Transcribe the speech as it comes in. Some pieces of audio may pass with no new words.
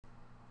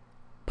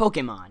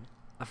Pokemon,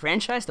 a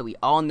franchise that we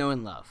all know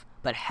and love,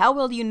 but how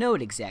well do you know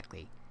it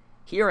exactly?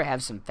 Here I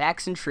have some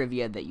facts and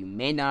trivia that you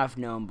may not have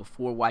known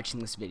before watching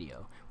this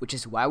video, which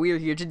is why we are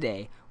here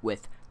today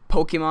with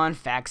Pokemon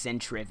Facts and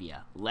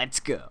Trivia. Let's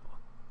go!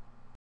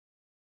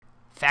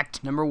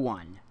 Fact number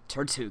 1,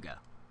 Tirtouga.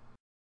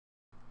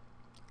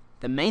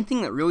 The main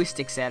thing that really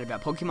sticks out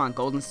about Pokemon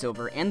Gold and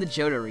Silver and the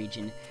Johto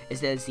region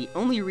is that it's the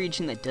only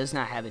region that does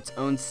not have its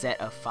own set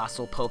of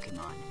fossil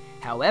Pokemon.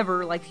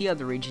 However, like the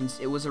other regions,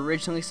 it was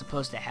originally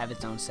supposed to have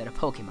its own set of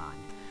Pokemon.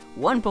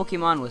 One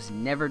Pokemon was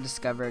never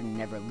discovered and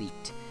never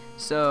leaked,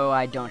 so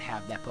I don't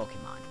have that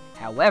Pokemon.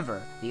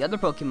 However, the other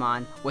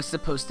Pokemon was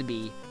supposed to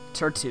be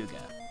Tirtouga.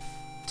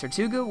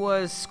 Tirtouga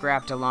was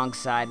scrapped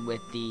alongside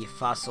with the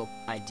fossil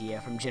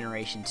idea from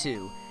Generation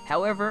 2.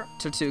 However,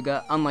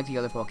 Tirtouga, unlike the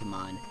other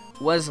Pokemon,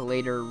 was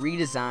later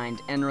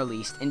redesigned and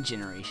released in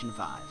Generation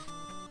 5.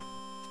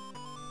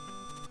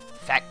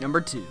 Fact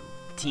number 2,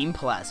 Team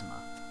Plasma.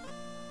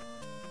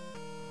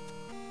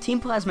 Team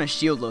Plasma's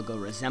shield logo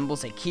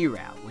resembles a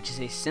Kirau, which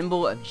is a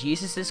symbol of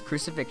Jesus'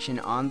 crucifixion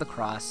on the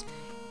cross,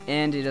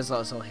 and it is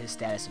also his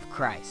status of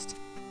Christ.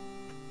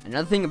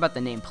 Another thing about the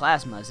name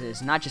Plasma is it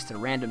is not just a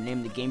random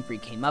name the Game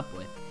Freak came up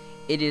with,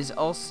 it is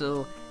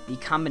also the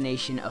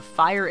combination of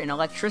fire and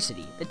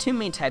electricity, the two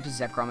main types of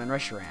Zekrom and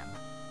Reshiram.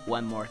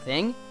 One more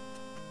thing,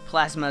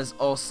 Plasma is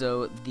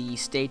also the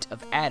state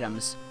of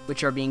atoms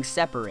which are being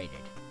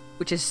separated,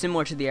 which is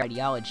similar to the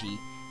ideology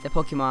that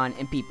Pokemon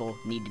and people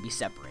need to be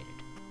separated.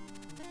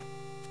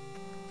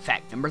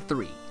 Fact number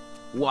 3,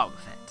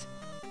 Wobbuffet.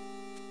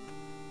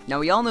 Now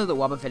we all know that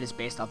Wobbuffet is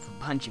based off of a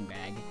punching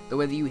bag, the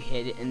way that you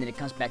hit it and then it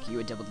comes back at you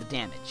at double the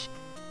damage.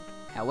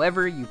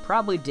 However, you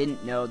probably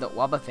didn't know that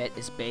Wobbuffet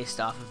is based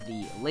off of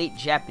the late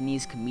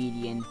Japanese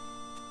comedian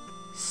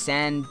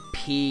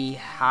Sanpei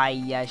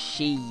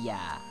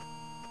Hayashiya,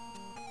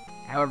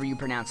 however you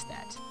pronounce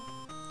that,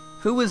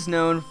 who was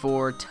known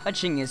for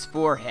touching his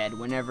forehead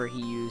whenever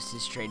he used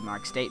his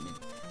trademark statement,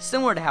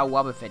 similar to how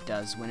Wobbuffet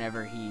does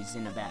whenever he's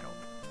in a battle.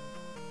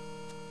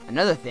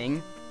 Another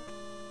thing,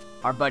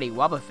 our buddy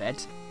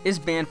Wobbuffet is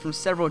banned from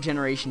several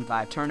Generation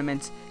 5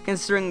 tournaments,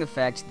 considering the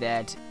fact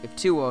that if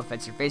two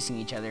Wobbuffets are facing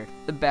each other,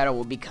 the battle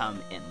will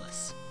become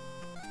endless.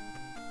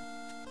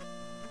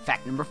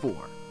 Fact number 4,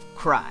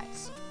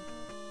 Cries.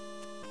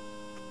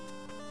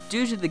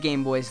 Due to the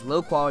Game Boy's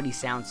low-quality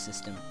sound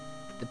system,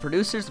 the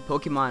producers of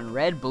Pokemon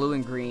Red, Blue,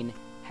 and Green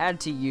had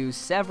to use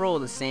several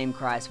of the same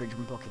cries for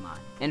different Pokemon.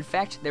 In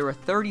fact, there were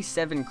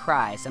 37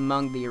 cries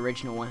among the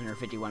original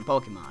 151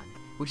 Pokemon,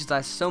 which is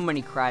why so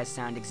many cries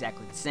sound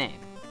exactly the same.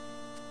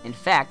 In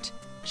fact,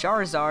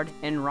 Charizard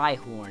and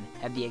Rhyhorn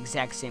have the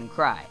exact same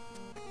cry.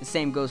 The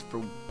same goes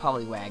for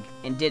Poliwag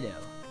and Ditto.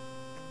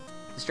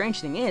 The strange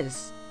thing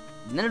is,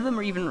 none of them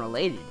are even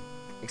related,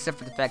 except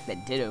for the fact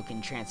that Ditto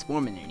can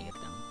transform into any of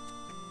them.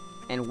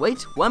 And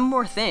wait, one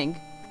more thing!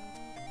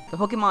 The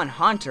Pokemon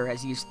Haunter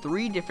has used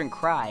 3 different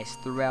cries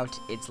throughout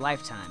its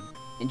lifetime.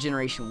 In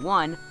Generation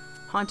 1,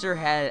 Haunter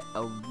had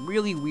a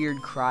really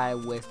weird cry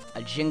with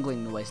a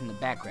jingling noise in the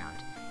background.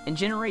 In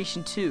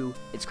Generation 2,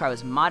 its cry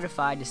was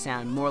modified to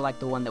sound more like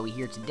the one that we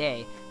hear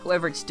today,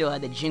 however it still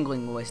had the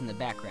jingling noise in the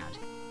background.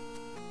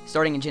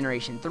 Starting in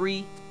Generation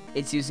 3,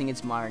 it's using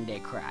its modern day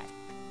cry.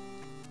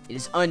 It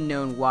is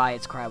unknown why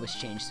its cry was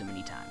changed so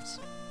many times.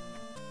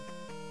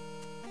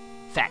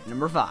 Fact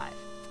number 5,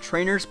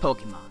 Trainers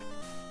Pokemon.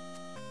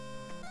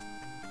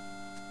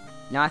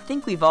 Now I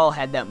think we've all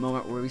had that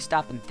moment where we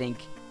stop and think,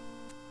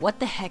 what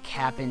the heck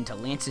happened to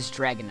Lance's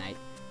Dragonite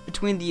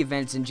between the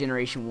events in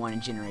Generation 1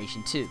 and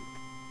Generation 2?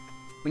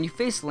 When you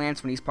face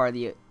Lance when he's part of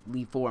the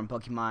Elite Four in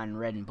Pokemon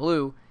Red and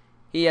Blue,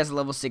 he has a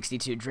level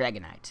 62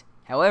 Dragonite.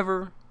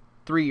 However,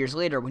 3 years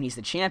later when he's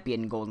the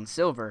champion in Gold and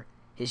Silver,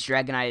 his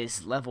Dragonite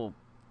is level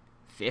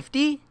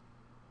 50?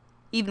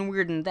 Even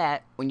weirder than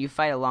that, when you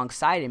fight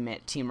alongside him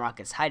at Team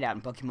Rocket's hideout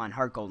in Pokemon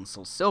Heart Gold and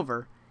Soul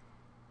Silver,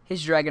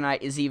 his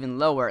Dragonite is even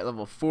lower at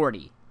level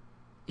 40.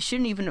 It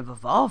shouldn't even have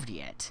evolved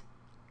yet.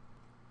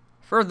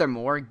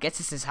 Furthermore,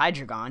 Ghetsis'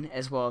 Hydreigon,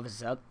 as well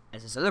as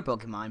his other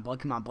Pokemon,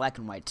 Pokemon Black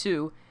and White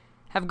 2,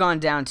 have gone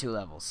down 2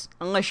 levels,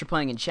 unless you're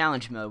playing in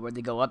Challenge mode where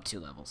they go up 2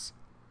 levels.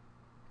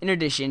 In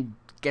addition,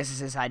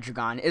 Ghetsis'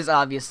 Hydreigon is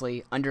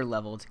obviously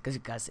underleveled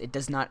because it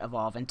does not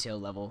evolve until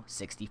level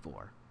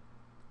 64.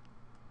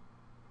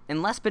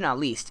 And last but not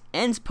least,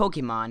 N's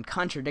Pokemon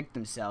contradict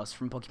themselves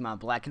from Pokemon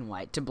Black and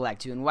White to Black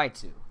 2 and White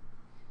 2.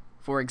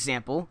 For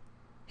example,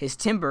 his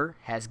Timber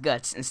has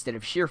Guts instead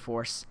of Sheer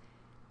Force,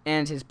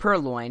 and his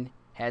Purloin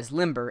has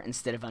Limber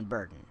instead of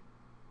Unburden.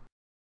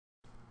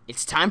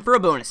 It's time for a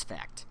bonus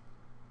fact.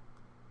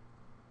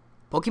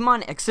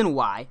 Pokemon X and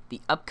Y,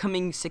 the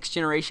upcoming 6th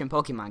generation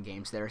Pokemon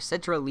games that are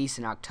set to release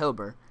in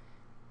October,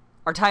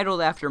 are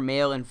titled after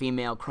male and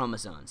female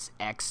chromosomes,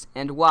 X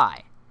and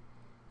Y.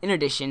 In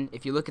addition,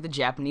 if you look at the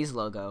Japanese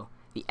logo,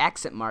 the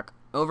accent mark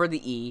over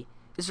the E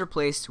is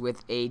replaced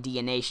with a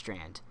DNA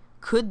strand.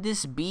 Could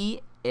this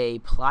be a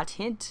plot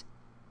hint?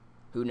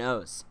 Who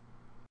knows?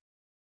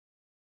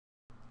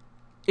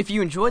 If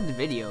you enjoyed the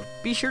video,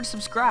 be sure to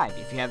subscribe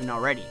if you haven't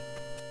already.